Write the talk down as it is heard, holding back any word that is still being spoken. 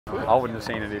I wouldn't have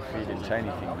seen it if he didn't say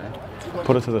anything, man.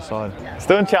 Put it to the side. It's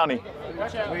doing, Chowny. Where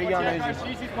are you going,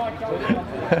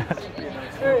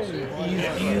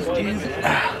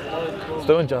 It's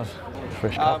doing, Josh.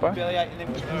 Fresh cup, bro.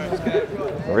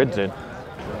 Red's in.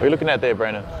 What are you looking at there,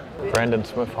 Brandon? Brandon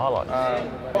Smith highlights.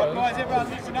 Guys, everyone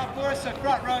listen up for us. So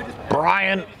front row, just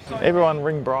Brian! Everyone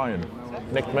ring Brian.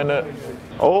 Next minute.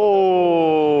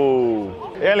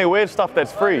 Oh! He only wears stuff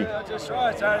that's free.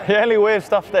 He only wears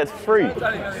stuff that's free. Watch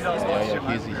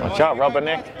out,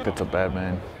 rubberneck. That's a bad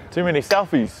man. Too many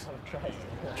selfies.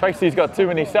 Tracy's got too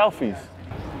many selfies.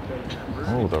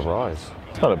 Oh, the rise.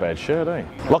 It's not a bad shirt, eh?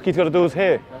 Lockie's got to do his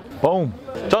hair. Boom.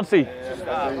 Johnsy,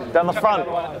 down the front.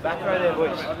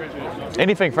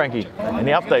 Anything, Frankie?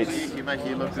 Any updates? You make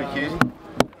you look good, Hughesy.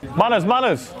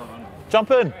 Manners, jump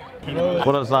in.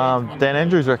 What does Dan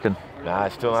Andrews reckon? Nah,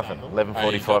 still nothing.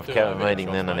 11:45 cabinet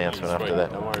meeting, then announcement after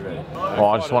that. Oh,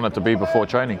 I just want it to be before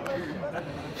training.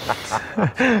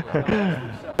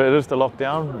 But it is the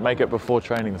lockdown. Make it before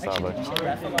training, Sabo.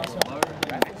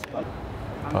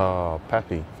 Oh,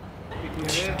 Pappy.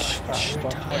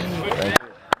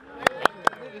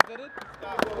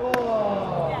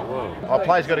 Our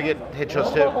players got to get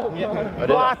headshots too.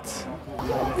 What?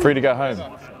 Free to go home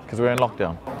because we're in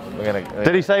lockdown. We're gonna.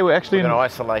 Did he say we're actually We're in? gonna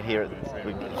isolate here.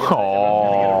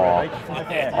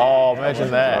 Oh,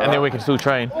 imagine that. And then we can still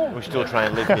train. We still try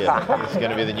and live here. It's going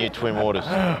to be the new Twin Waters.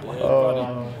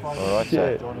 All right,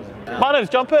 so. Manners,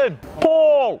 jump in.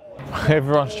 Paul.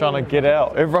 Everyone's trying to get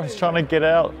out. Everyone's trying to get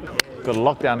out. Got a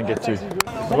lockdown to get to.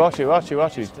 Watch you.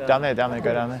 Down there,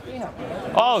 go down there.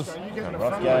 Oz! He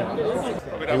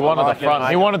wanted the front.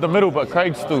 He wanted the middle, but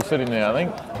Craig's still sitting there, I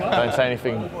think. Don't say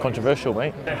anything controversial,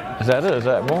 mate. Is that it? Is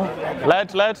that more?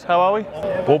 Lads, how are we?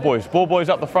 Ball boys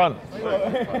up the front.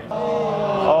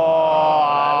 Oh!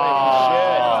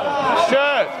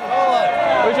 Shirt!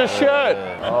 Where's your shirt?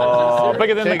 Oh,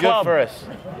 bigger than the club. Good for us.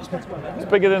 It's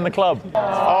bigger than the club.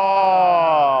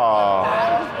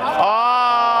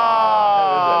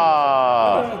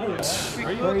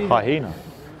 Hyena.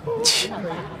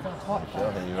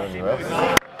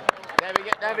 Never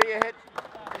get your head.